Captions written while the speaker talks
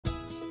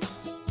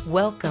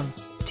Welcome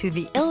to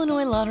the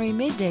Illinois Lottery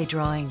Midday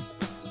Drawing.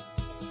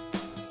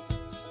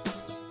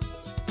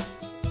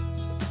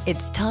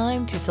 It's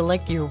time to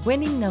select your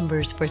winning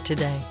numbers for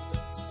today.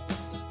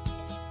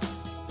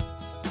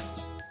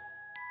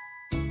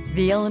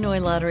 The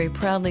Illinois Lottery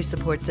proudly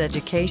supports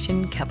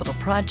education, capital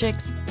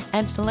projects,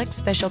 and select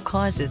special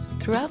causes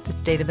throughout the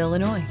state of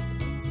Illinois.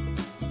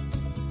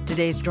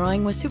 Today's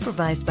drawing was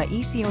supervised by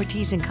E.C.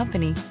 Ortiz &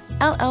 Company,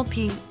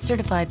 LLP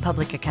Certified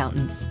Public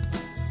Accountants.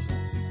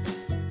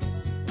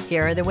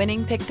 Here are the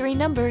winning Pick 3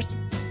 numbers: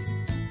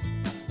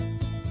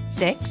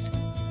 6,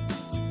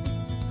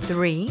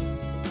 3,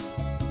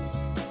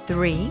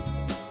 3,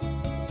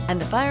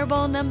 and the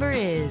fireball number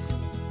is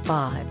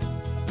 5.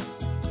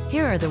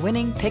 Here are the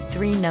winning Pick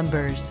 3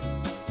 numbers: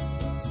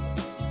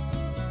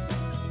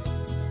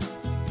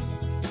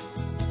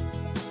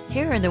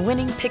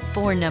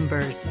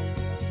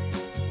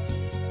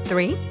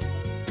 3,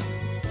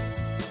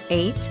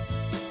 8,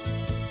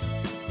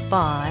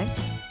 5,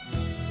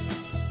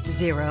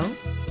 0,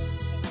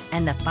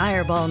 and the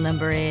fireball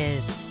number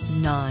is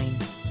 9.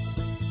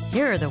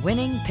 Here are the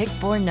winning Pick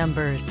 4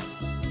 numbers: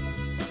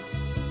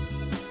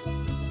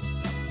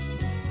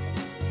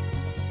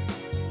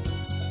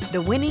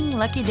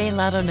 Lucky Day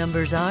Lotto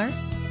numbers are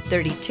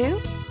 32,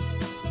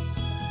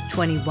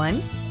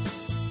 21,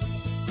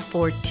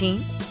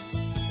 14,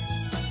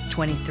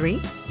 23,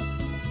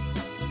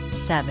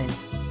 7.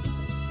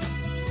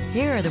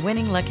 Here are the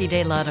winning Lucky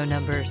Day Lotto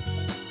numbers: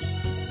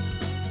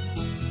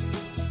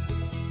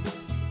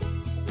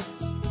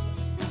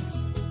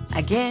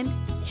 'Again,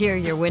 here are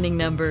your winning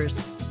numbers: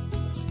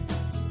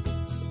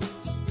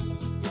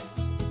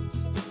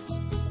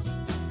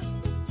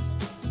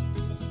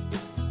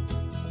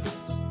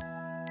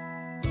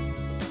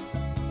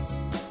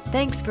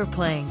 'Thanks for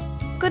playing.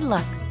 Good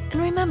luck,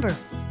 and remember,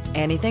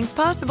 anything's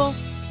possible.